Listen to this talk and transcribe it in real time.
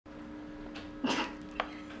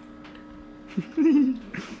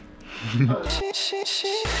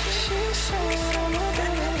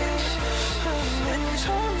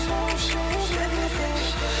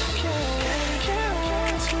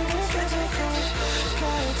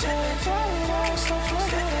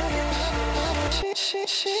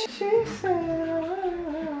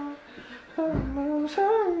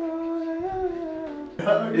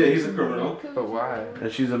Yeah, he's a criminal. But why?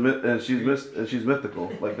 And she's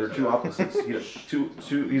mythical. Like they're two opposites.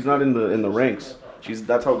 He's not in the ranks.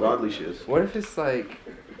 That's how godly she is. What if it's like,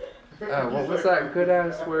 what was that good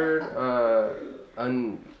ass word?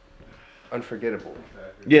 Unforgettable.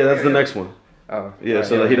 Yeah, that's the next one. Oh. Yeah,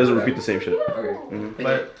 so that he doesn't repeat the same shit. Okay. Mm-hmm.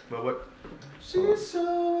 But what? She's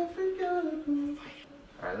so unforgettable.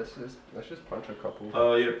 Alright, let's just punch a couple.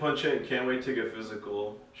 Yeah, punch it. Can't wait to get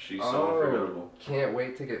physical. She's so unforgettable. Can't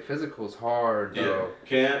wait to get physical is hard, though. Yeah.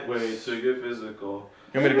 Can't wait to get physical.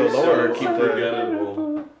 You want me to go lower or keep the?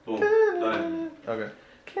 Unforgettable. Boom. Done. Okay.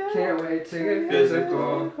 Can't wait to get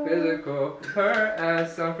physical. Her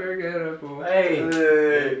ass unforgettable. Hey, and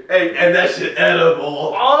that shit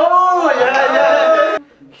edible. Oh yeah.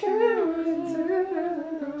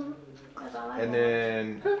 And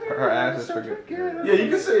then her ass is forgettable. Yeah, you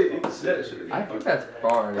can say that shit. I think that's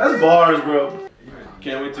bars. That's bars, bro.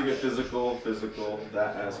 Can't wait to get physical.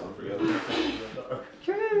 That ass unforgettable.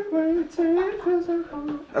 Can't wait to get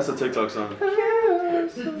physical. That's a TikTok song.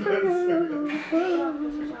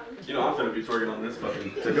 You know, I'm finna be twerking on this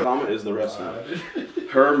fucking TikTok. Comment is the rest now.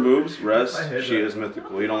 Her moves, rest, she is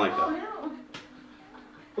mythical. You don't like that.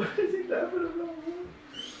 What is he laughing about?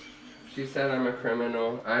 She said I'm a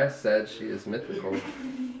criminal. I said she is mythical.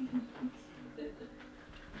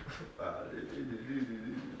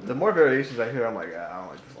 The more variations I hear, I'm like, I don't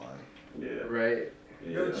like this line. Yeah. Right?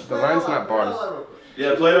 Yeah. The line's not bars.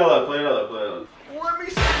 Yeah, play it all out, play it all out, play it all out. Let me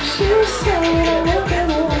see. We're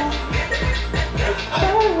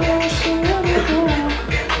missing that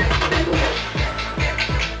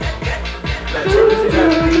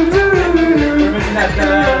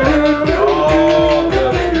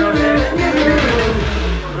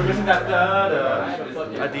we're missing that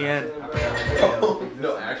at the end.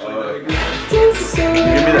 No, actually. Give me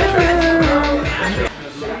that track.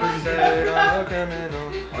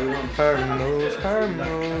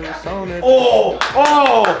 Oh!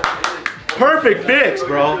 Perfect fix,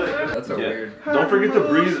 bro. That's a weird. Don't forget to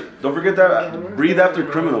breathe. Don't forget that breathe after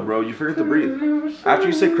criminal, bro. You forget to breathe. After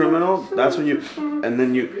you say criminal, that's when you, and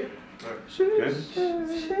then you. Okay.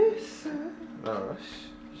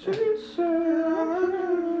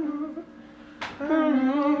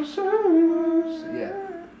 Yeah.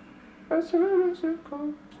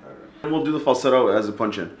 We'll do the falsetto as a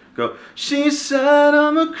punch in. Go. She said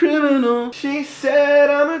I'm a criminal. She said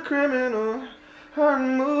I'm a criminal. Her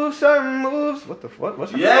moves. What the fuck?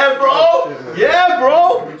 What's Yeah, bro. Yeah,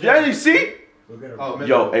 bro. Yeah, you see? Oh,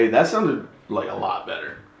 Yo, hey, that sounded like a lot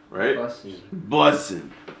better, right? Bussin'.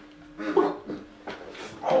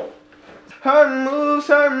 Her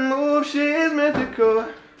moves, she is mythical.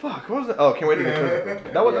 Fuck, what was that? Oh, can't wait to get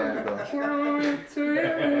physical. That wasn't mythical.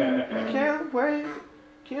 Can't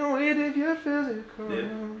wait to get physical. Yeah.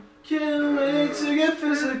 Can't wait to get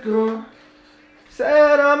physical.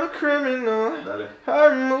 Said I'm a criminal.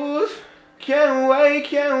 Her moves. Can't wait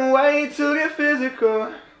to get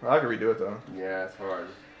physical. I can redo it though. Yeah, it's hard.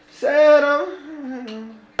 Said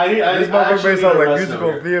I'm. This motherfucker based on like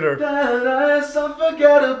musical theater. That ass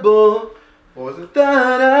unforgettable. What was it?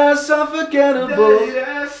 That ass unforgettable.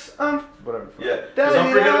 Whatever. Yeah, because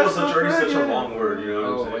unforgettable is such a long word, you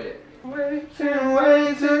know what I'm saying?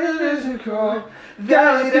 Wait to get physical.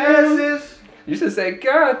 That ass is. You should say,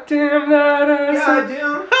 God damn that ass.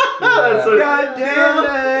 Goddamn. That's so Goddamn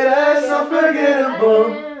that ass unforgettable.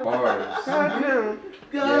 Bars. Goddamn.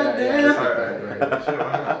 Yeah.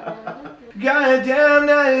 Goddamn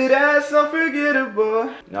that ass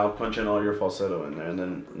unforgettable. Now punch in all your falsetto in there, and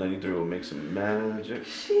then you three will make some magic.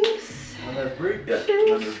 Another break. Yeah,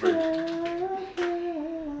 another break.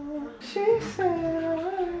 She said,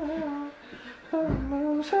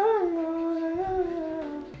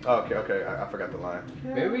 okay, I forgot the line.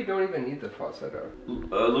 Maybe we don't even need the falsetto.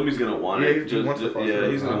 Lumi's gonna want it.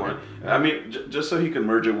 He's gonna want it. I mean, just so he can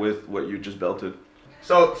merge it with what you just belted.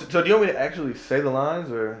 So do you want me to actually say the lines,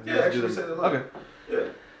 or Actually say the line. Okay. Yeah.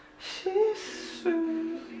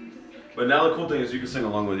 But now the cool thing is you can sing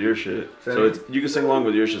along with your shit. So you can sing along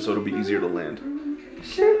with your shit, so it'll be easier to land.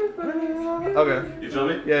 Okay. You feel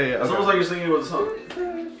me? Yeah. It's almost like you're singing with a song.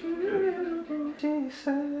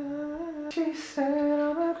 She said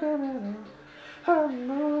I'm a criminal. Her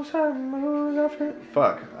moves,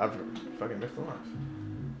 Fuck, I've fucking missed the lines.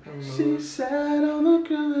 She said I'm a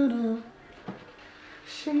criminal.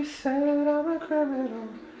 She said I'm a criminal.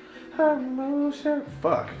 Her moves are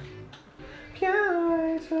fuck. Can't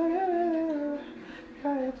wait to get it.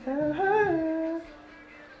 Gotta tell her.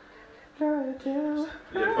 Gotta tell her.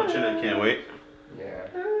 Yeah, punch in it, can't wait. Yeah.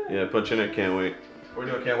 Yeah, punch in it, can't wait. We're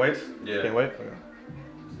doing can't wait? Yeah. Can't wait?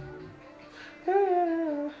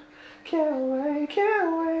 Okay.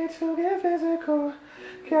 Can't wait to get physical.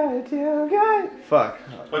 Goddamn. Fuck.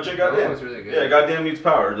 Punch in, That goddamn. was really good. Yeah, goddamn needs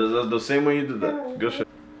power. The same way you did that. Good shit.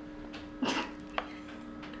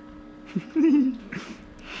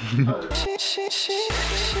 She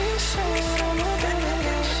said I'm a criminal.